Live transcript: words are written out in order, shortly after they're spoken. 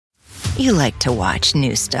You like to watch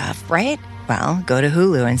new stuff, right? Well, go to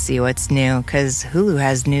Hulu and see what's new, because Hulu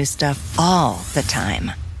has new stuff all the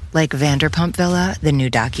time. Like Vanderpump Villa, the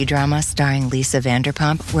new docudrama starring Lisa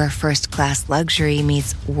Vanderpump, where first-class luxury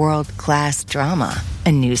meets world-class drama.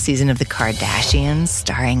 A new season of The Kardashians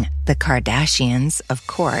starring The Kardashians, of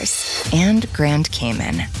course. And Grand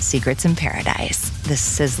Cayman, Secrets in Paradise, the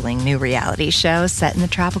sizzling new reality show set in the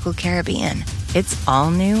tropical Caribbean. It's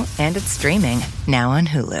all new and it's streaming now on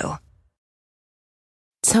Hulu.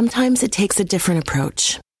 Sometimes it takes a different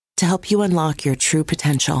approach to help you unlock your true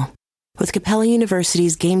potential. With Capella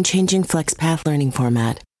University's game-changing FlexPath learning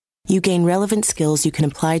format, you gain relevant skills you can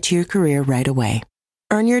apply to your career right away.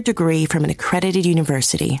 Earn your degree from an accredited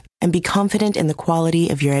university and be confident in the quality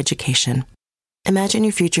of your education. Imagine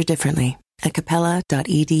your future differently at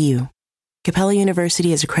capella.edu. Capella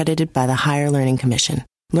University is accredited by the Higher Learning Commission.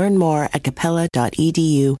 Learn more at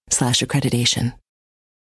capella.edu/accreditation.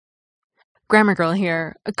 Grammar Girl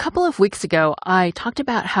here. A couple of weeks ago, I talked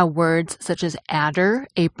about how words such as adder,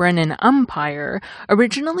 apron, and umpire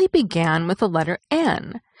originally began with the letter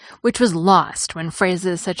N, which was lost when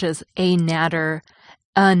phrases such as a natter,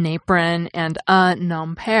 an apron, and a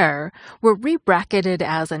nampere were re-bracketed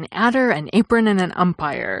as an adder, an apron, and an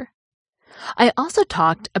umpire. I also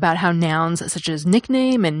talked about how nouns such as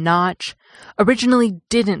nickname and notch originally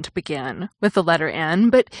didn't begin with the letter N,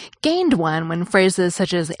 but gained one when phrases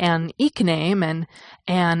such as an nickname and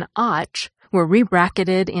an otch were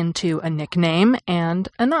re-bracketed into a nickname and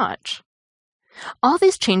a notch. All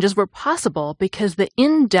these changes were possible because the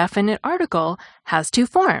indefinite article has two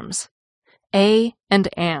forms, a and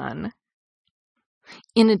an.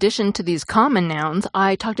 In addition to these common nouns,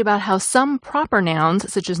 I talked about how some proper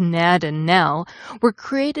nouns, such as Ned and Nell, were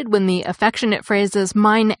created when the affectionate phrases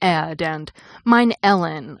mine Ed and mine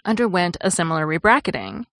Ellen underwent a similar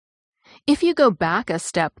rebracketing. If you go back a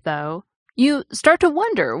step, though, you start to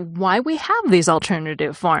wonder why we have these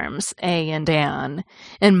alternative forms, a and an,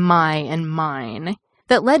 and my and mine,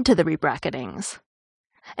 that led to the rebracketings.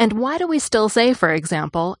 And why do we still say, for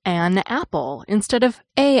example, an apple instead of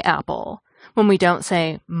a apple, when we don't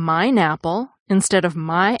say mine apple instead of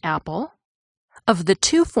my apple? Of the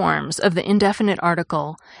two forms of the indefinite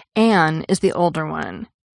article, an is the older one.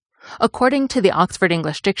 According to the Oxford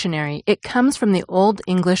English Dictionary, it comes from the Old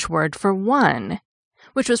English word for one,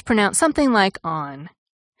 which was pronounced something like on.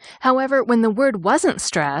 However, when the word wasn't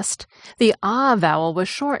stressed, the ah vowel was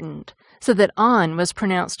shortened, so that on was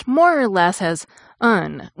pronounced more or less as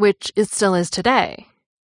un, which it still is today.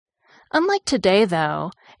 Unlike today,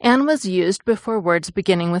 though, an was used before words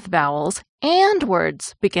beginning with vowels and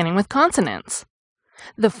words beginning with consonants.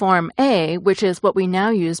 The form a, which is what we now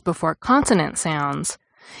use before consonant sounds,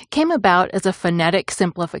 came about as a phonetic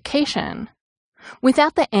simplification.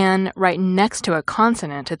 Without the n right next to a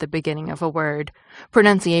consonant at the beginning of a word,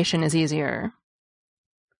 pronunciation is easier.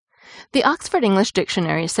 The Oxford English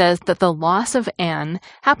Dictionary says that the loss of n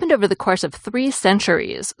happened over the course of 3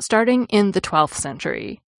 centuries, starting in the 12th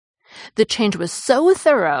century. The change was so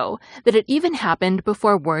thorough that it even happened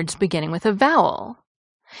before words beginning with a vowel.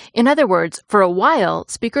 In other words, for a while,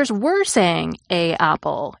 speakers were saying a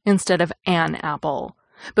apple instead of an apple,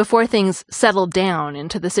 before things settled down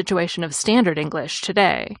into the situation of standard English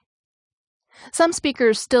today. Some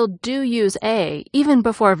speakers still do use a even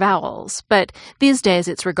before vowels, but these days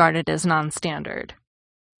it's regarded as non-standard.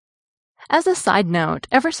 As a side note,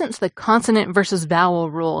 ever since the consonant versus vowel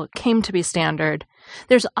rule came to be standard,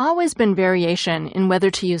 there's always been variation in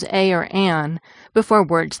whether to use a or an before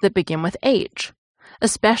words that begin with h,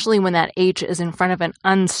 especially when that h is in front of an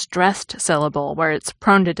unstressed syllable where it's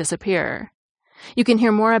prone to disappear. You can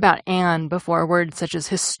hear more about an before words such as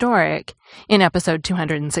historic in episode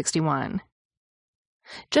 261.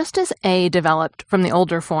 Just as a developed from the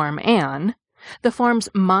older form an, the forms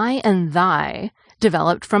my and thy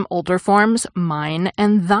developed from older forms mine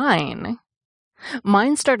and thine.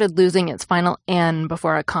 Mine started losing its final n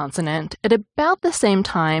before a consonant at about the same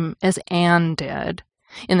time as an did,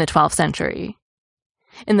 in the 12th century.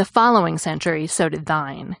 In the following century, so did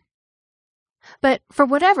thine. But for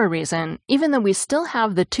whatever reason, even though we still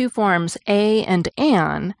have the two forms a and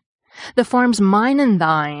an, the forms mine and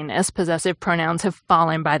thine as possessive pronouns have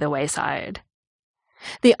fallen by the wayside.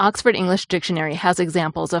 The Oxford English Dictionary has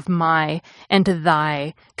examples of my and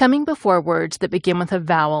thy coming before words that begin with a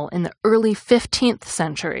vowel in the early 15th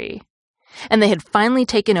century, and they had finally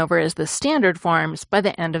taken over as the standard forms by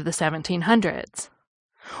the end of the 1700s.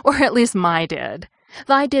 Or at least my did.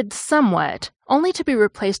 Thy did somewhat, only to be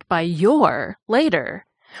replaced by your later,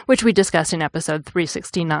 which we discussed in episode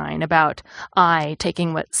 369 about I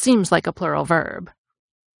taking what seems like a plural verb.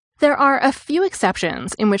 There are a few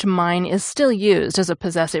exceptions in which mine is still used as a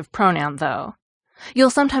possessive pronoun, though.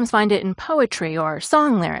 You'll sometimes find it in poetry or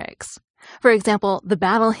song lyrics. For example, the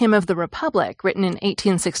Battle Hymn of the Republic, written in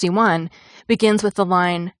 1861, begins with the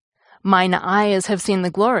line, "Mine eyes have seen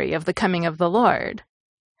the glory of the coming of the Lord."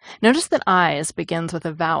 Notice that eyes begins with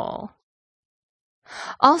a vowel.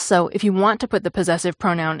 Also, if you want to put the possessive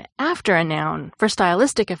pronoun after a noun for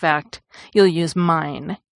stylistic effect, you'll use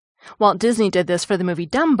mine. Walt Disney did this for the movie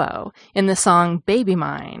Dumbo in the song Baby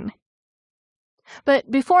Mine.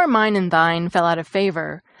 But before mine and thine fell out of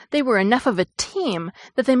favor, they were enough of a team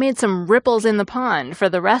that they made some ripples in the pond for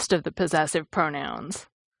the rest of the possessive pronouns.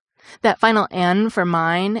 That final N for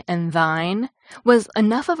mine and thine was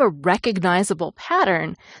enough of a recognizable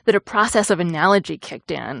pattern that a process of analogy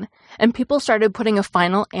kicked in, and people started putting a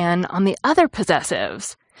final N on the other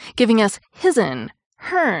possessives, giving us his'n,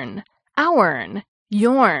 hern, our'n,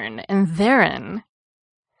 your'n, and their'n.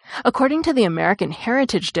 According to the American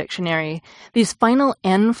Heritage Dictionary, these final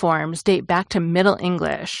N forms date back to Middle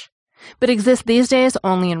English, but exist these days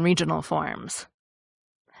only in regional forms.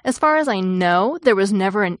 As far as I know, there was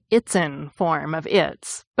never an itz'n form of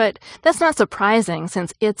its, but that's not surprising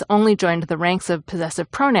since its only joined the ranks of possessive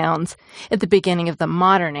pronouns at the beginning of the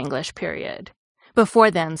modern English period. Before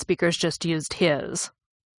then, speakers just used his.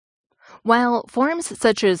 While forms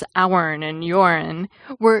such as our'n and your'n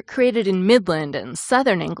were created in Midland and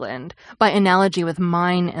Southern England by analogy with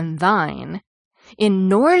mine and thine, in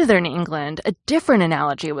Northern England a different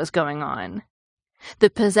analogy was going on. The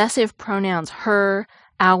possessive pronouns her,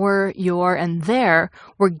 our, your, and their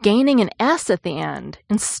were gaining an S at the end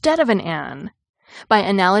instead of an N, by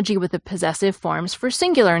analogy with the possessive forms for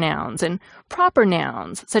singular nouns and proper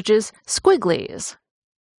nouns such as squigglies.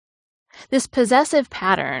 This possessive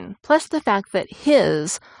pattern, plus the fact that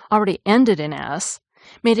his already ended in S,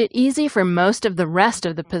 made it easy for most of the rest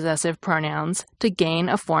of the possessive pronouns to gain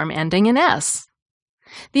a form ending in S.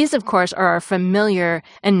 These, of course, are our familiar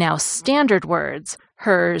and now standard words,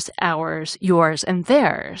 hers, ours, yours, and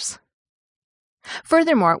theirs.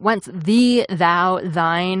 Furthermore, once thee, thou,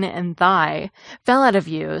 thine, and thy fell out of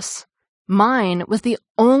use, mine was the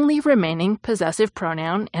only remaining possessive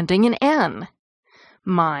pronoun ending in N.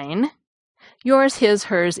 Mine. Yours, his,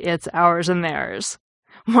 hers, its, ours, and theirs.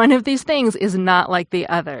 One of these things is not like the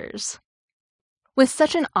others. With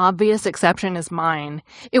such an obvious exception as mine,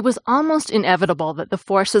 it was almost inevitable that the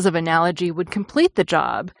forces of analogy would complete the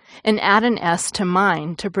job and add an S to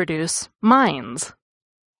mine to produce mines.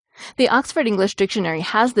 The Oxford English Dictionary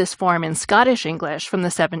has this form in Scottish English from the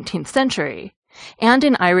 17th century, and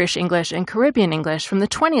in Irish English and Caribbean English from the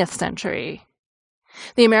 20th century.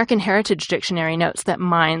 The American Heritage Dictionary notes that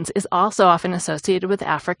mines is also often associated with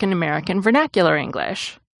African American vernacular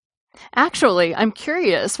English. Actually, I'm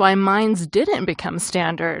curious why mines didn't become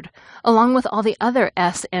standard, along with all the other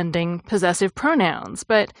S-ending possessive pronouns,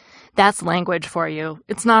 but that's language for you.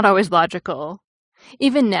 It's not always logical.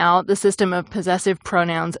 Even now, the system of possessive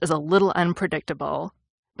pronouns is a little unpredictable,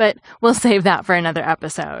 but we'll save that for another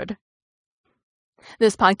episode.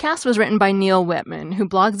 This podcast was written by Neil Whitman, who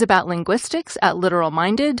blogs about linguistics at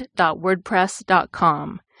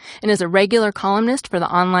literalminded.wordpress.com and is a regular columnist for the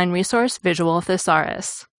online resource Visual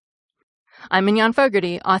Thesaurus. I'm Mignon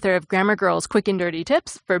Fogarty, author of Grammar Girl's Quick and Dirty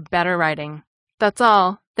Tips for Better Writing. That's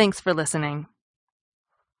all. Thanks for listening.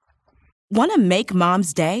 Want to make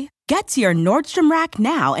Mom's day? Get to your Nordstrom Rack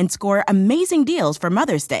now and score amazing deals for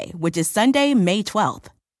Mother's Day, which is Sunday, May 12th.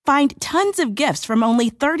 Find tons of gifts from only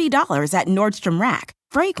 $30 at Nordstrom Rack.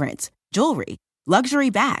 Fragrance, jewelry, luxury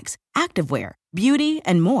bags, activewear, beauty,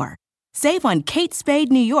 and more. Save on Kate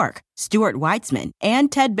Spade New York, Stuart Weitzman,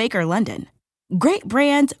 and Ted Baker London. Great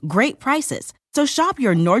brands, great prices. So shop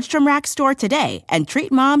your Nordstrom Rack store today and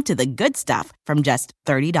treat Mom to the good stuff from just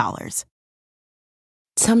 $30.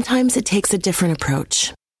 Sometimes it takes a different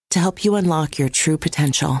approach to help you unlock your true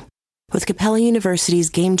potential. With Capella University's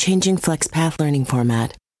game-changing FlexPath learning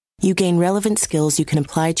format, you gain relevant skills you can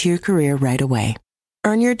apply to your career right away.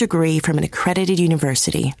 Earn your degree from an accredited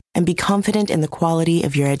university and be confident in the quality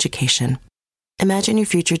of your education. Imagine your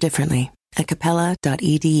future differently at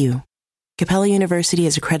capella.edu. Capella University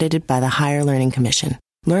is accredited by the Higher Learning Commission.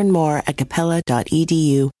 Learn more at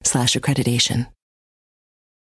capella.edu/accreditation.